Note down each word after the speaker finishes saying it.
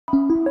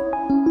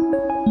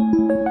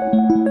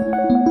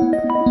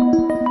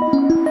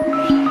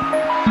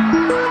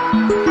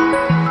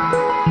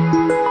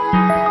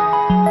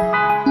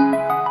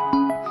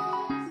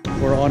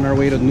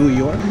way to New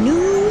York.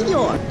 New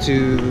York.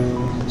 To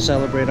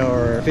celebrate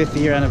our 5th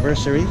year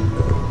anniversary.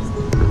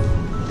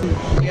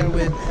 We are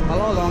with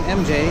Malolong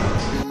MJ.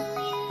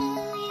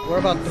 We're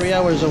about 3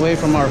 hours away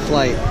from our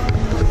flight.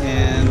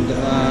 And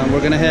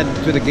we're gonna head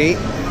to the gate.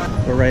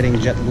 We're riding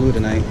JetBlue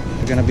tonight.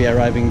 We're gonna be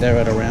arriving there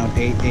at around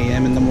 8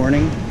 a.m. in the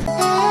morning.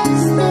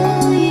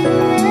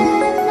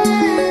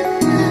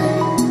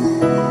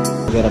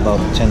 We got about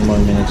 10 more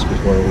minutes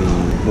before we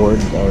board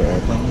our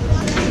airplane.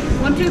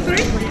 1, 2, 3.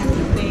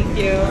 Thank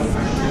you.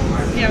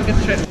 Yeah, have a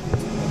good trip.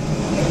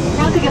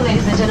 Once again,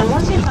 ladies and gentlemen,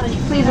 once you're finished,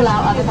 please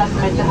allow other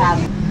customers to have.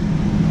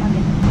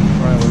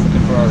 Alright, we're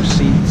looking for our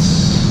seats.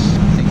 I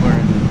think we're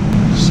in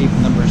seat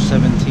number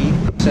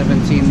 17.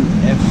 17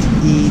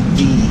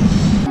 FED.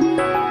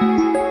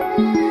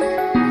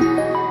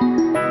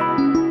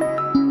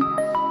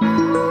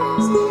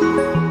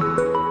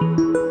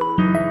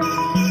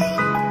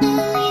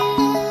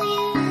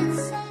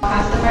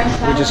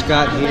 We just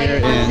got here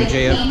in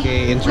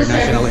JFK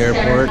International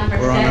Airport.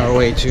 We're on our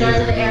way to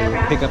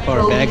pick up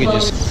our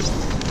baggages.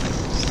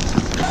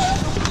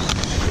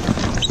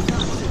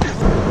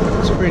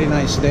 It's a pretty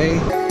nice day.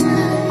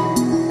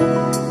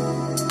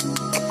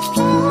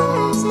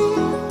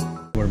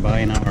 We're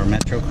buying our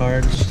Metro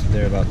cards.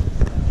 They're about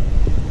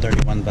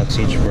 31 bucks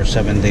each for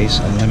 7 days.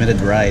 Unlimited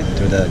ride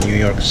through the New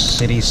York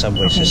City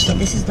subway system.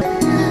 This is the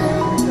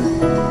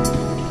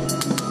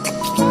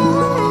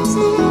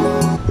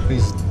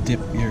Please dip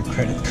your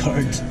credit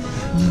card.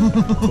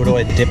 Where do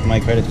I dip my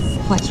credit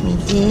card? watch me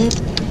dip.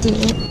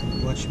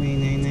 Watch me,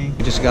 Nene.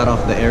 We just got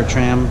off the air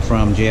tram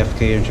from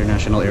JFK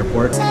International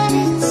Airport.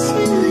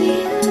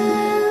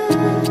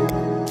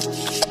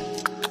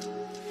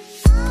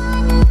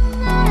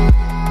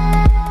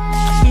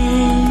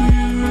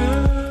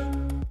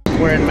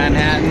 We're in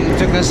Manhattan. It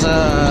took us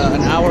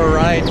an hour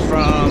ride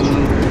from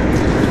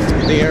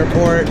the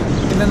airport.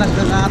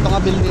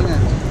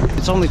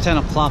 It's only 10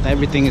 o'clock,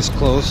 everything is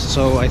closed,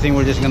 so I think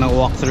we're just gonna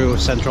walk through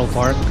Central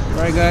Park.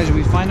 Alright guys,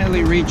 we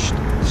finally reached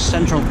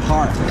Central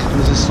Park.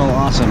 This is so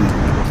awesome.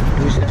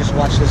 We used to just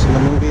watch this in the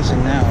movies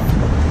and now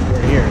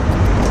we're here.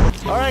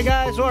 Alright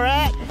guys, we're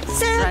at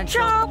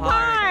Central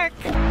Park.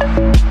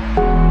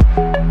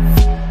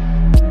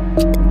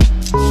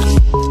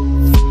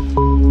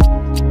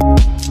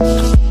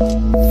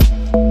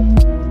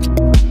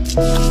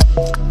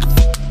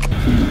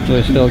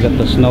 We still get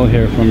the snow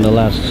here from the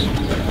last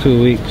 2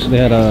 weeks. They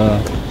had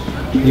a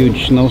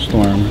huge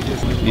snowstorm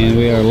and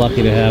we are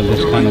lucky to have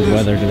this kind of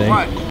weather today.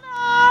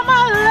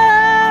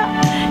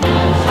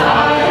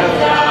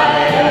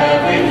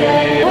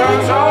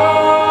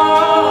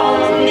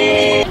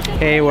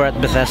 Hey, we're at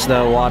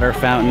Bethesda water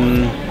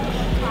fountain.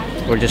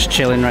 We're just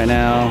chilling right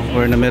now.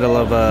 We're in the middle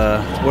of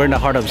we're in the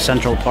heart of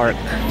Central Park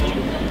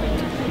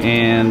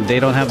and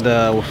they don't have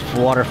the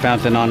water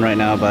fountain on right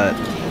now, but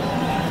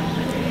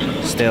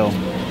still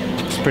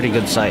it's a pretty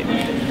good sight.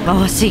 I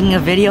was seeing a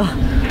video.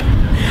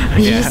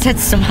 We just said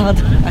somehow I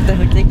thought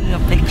we were taking a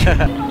picture.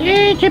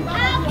 Hey,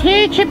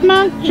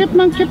 chipmunk,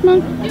 chipmunk,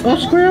 chipmunk. Oh,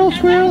 squirrel,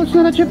 squirrel. It's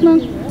not a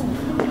chipmunk.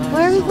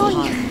 Where are we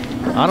going?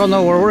 I don't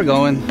know where we're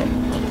going.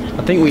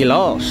 I think we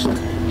lost.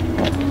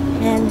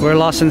 And We're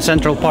lost in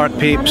Central Park,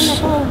 peeps.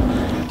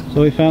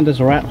 So we found this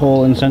rat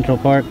hole in Central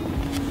Park.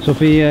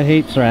 Sophia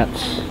hates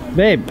rats.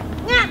 Babe,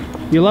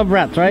 you love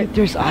rats, right?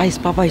 there's eyes,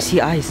 Papa. I see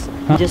eyes.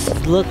 Huh?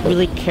 Just look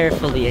really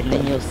carefully and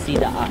then you'll see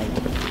the eye.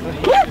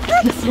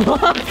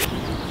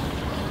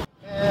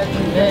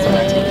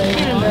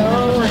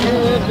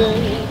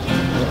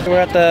 We're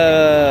at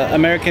the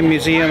American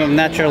Museum of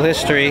Natural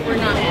History.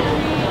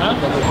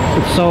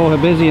 It's so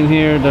busy in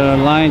here, the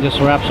line just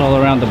wraps all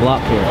around the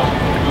block here.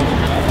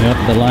 Yep,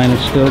 the line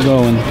is still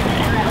going.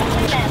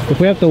 If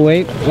we have to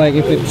wait, like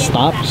if it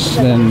stops,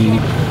 then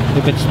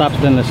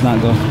let's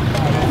not go.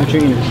 What's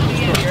your ears?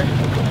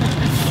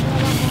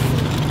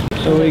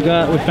 So we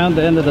found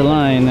the end of the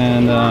line,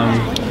 and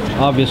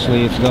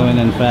obviously it's going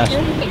in fast.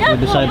 We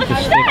decided to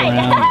stick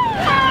around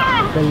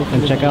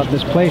and check out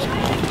this place.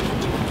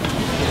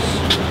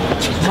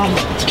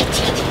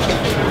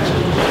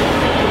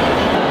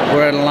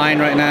 We're in line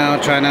right now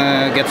trying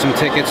to get some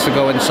tickets to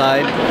go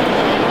inside.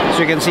 So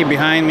you can see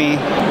behind me,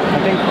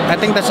 I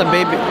think that's a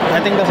baby T-Rex.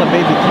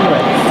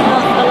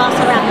 The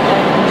Velociraptor.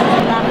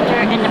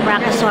 Raptor and the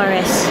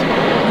Brachiosaurus.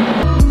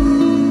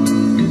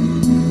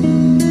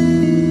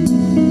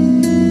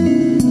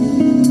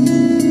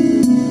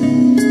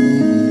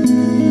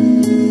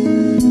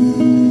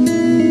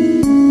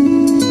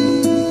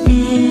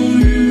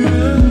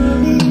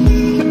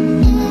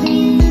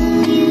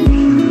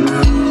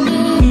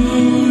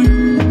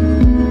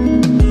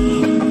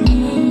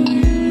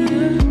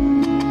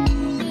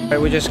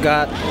 We just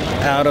got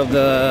out of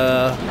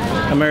the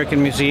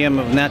American Museum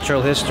of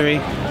Natural History.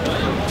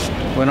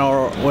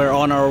 We're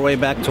on our way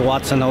back to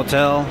Watson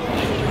Hotel.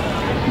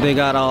 They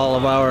got all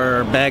of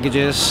our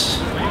baggages.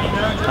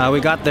 We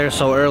got there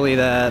so early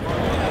that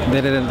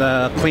they didn't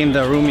clean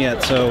the room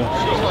yet, so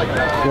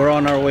we're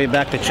on our way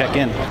back to check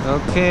in.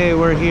 Okay,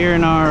 we're here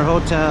in our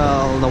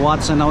hotel, the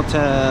Watson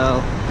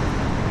Hotel,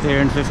 here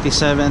in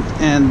 57th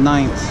and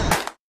 9th.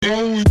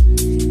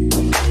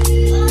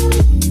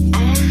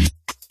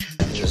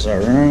 is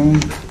our room.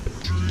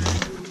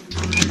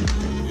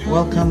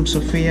 Welcome,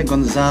 Sofia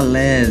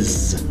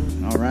Gonzalez.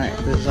 Alright,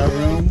 this is our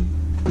room.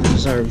 This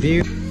is our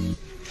view.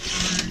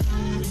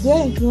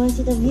 Yeah, you want to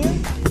see the view?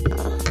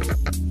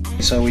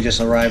 So we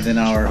just arrived in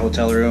our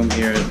hotel room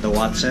here at the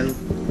Watson.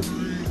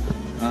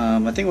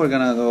 I think we're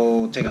gonna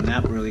go take a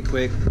nap really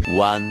quick.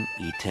 One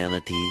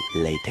eternity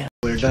later.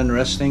 We're done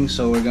resting,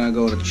 so we're gonna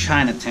go to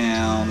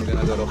Chinatown. We're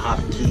gonna go to Hop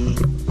Kee.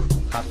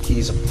 Hop Kee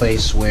is a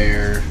place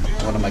where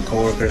one of my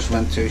coworkers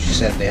went to. She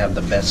said they have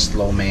the best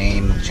lo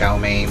mein, chow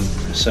mein.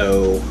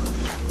 So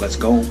let's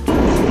go.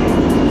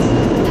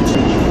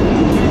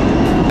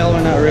 Well,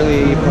 we're not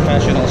really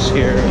professionals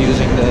here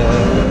using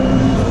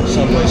the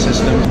subway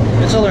system.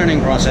 It's a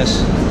learning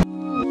process.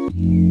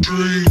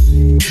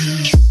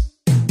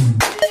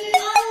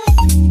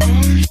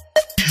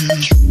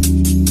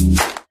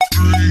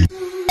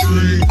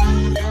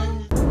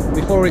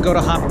 Before we go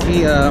to Hop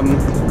Kee,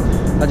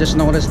 I just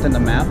noticed in the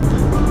map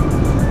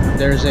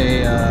there's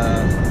a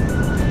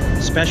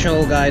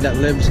special guy that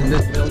lives in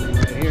this building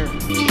right here.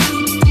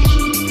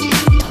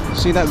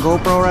 See that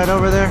GoPro right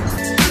over there?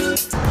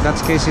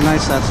 That's Kee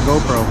Chinese Restaurant's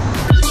GoPro.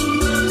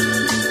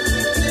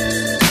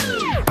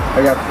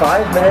 I got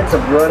 5 minutes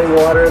of running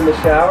water in the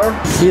shower.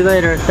 See you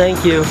later,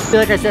 thank you. I feel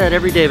like I say that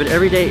every day, but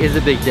every day is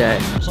a big day.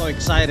 I'm so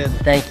excited.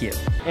 Thank you.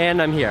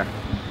 And I'm here.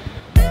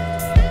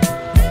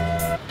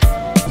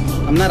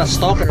 I'm not a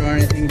stalker or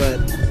anything, but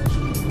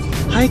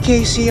hi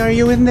Casey, are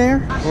you in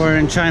there? We're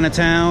in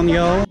Chinatown,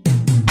 yo.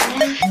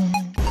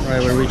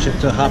 Alright, we're reaching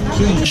to Hop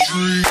Kee.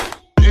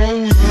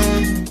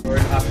 We're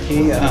in Hop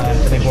Kee. I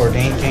think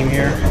Bourdain came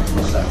here.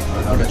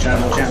 The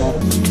channel.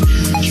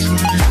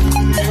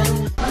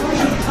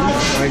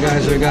 Alright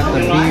guys, we got the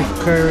beef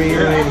curry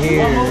right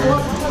here.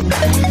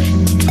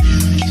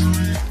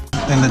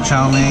 And the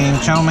chow mein.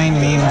 Chow mein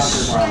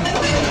means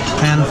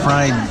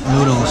pan-fried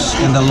noodles,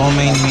 and the lo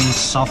mein means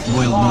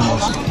soft-boiled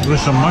noodles.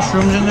 There's some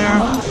mushrooms in there,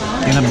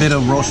 and a bit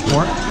of roast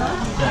pork.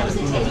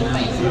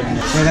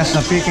 Okay, that's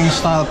the Peking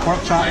style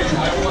pork chop.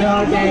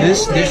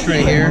 This dish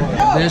right here,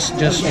 this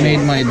just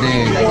made my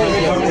day.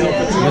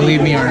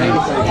 Believe me or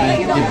not,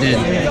 it did.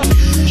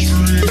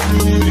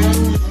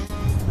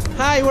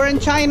 Hi, we're in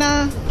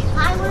China.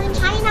 Hi, we're in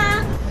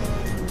China.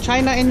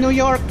 China in New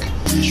York.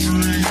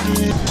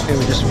 Okay,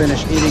 we just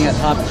finished eating at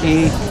Hop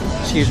Kee.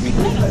 Excuse me.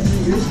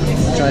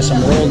 Try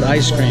some rolled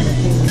ice cream.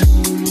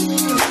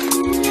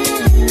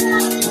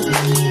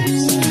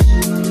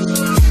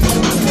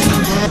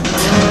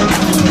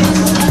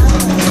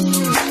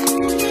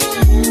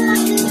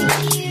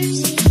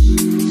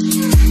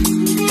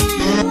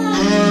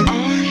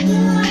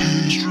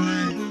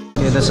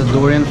 Okay, that's a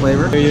durian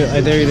flavor.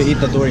 I dare you to eat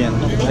the durian.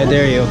 I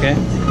dare you, okay?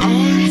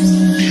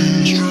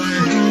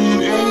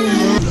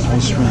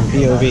 Ice cream,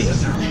 POV.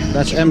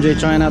 That's MJ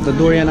trying out the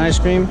durian ice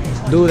cream.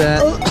 Do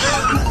that.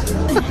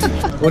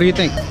 What do you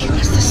think?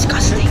 It's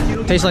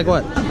disgusting. Tastes like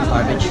what?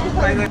 Garbage.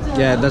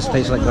 Yeah, it does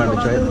taste like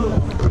garbage, right?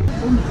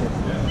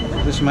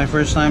 This is my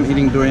first time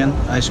eating durian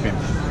ice cream.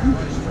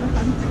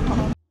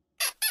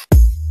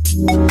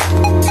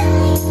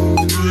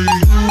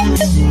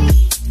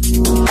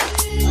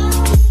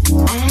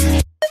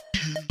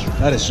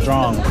 That is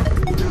strong.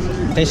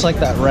 Tastes like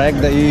that rag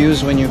that you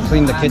use when you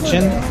clean the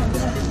kitchen,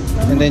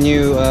 and then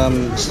you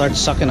start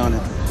sucking on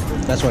it.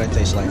 That's what it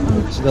tastes like.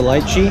 It's the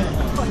lychee.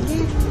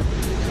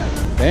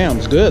 Damn,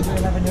 it's good.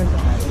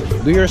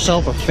 Do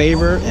yourself a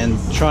favor and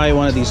try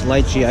one of these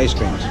lychee ice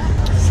creams.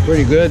 It's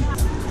pretty good.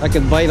 I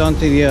could bite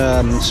onto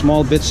the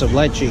small bits of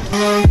lychee.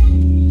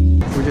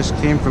 We just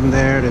came from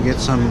there to get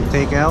some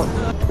takeout.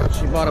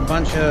 She bought a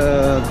bunch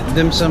of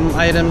dim sum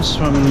items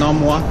from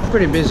Nom Wah.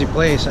 Pretty busy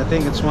place. I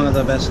think it's one of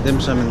the best dim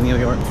sum in New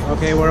York.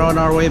 Okay, we're on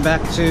our way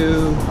back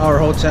to our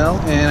hotel,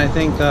 and I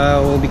think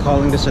we'll be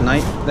calling this a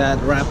night.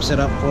 That wraps it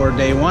up for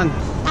day one.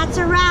 That's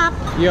a wrap.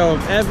 Yo,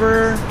 if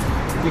ever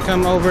you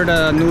come over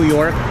to New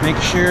York, make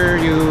sure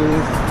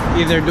you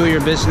either do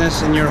your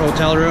business in your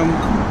hotel room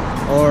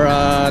or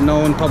a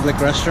known public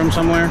restroom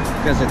somewhere,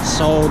 because it's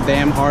so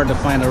damn hard to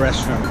find a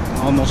restroom.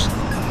 Almost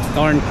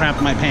darn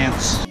crap my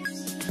pants.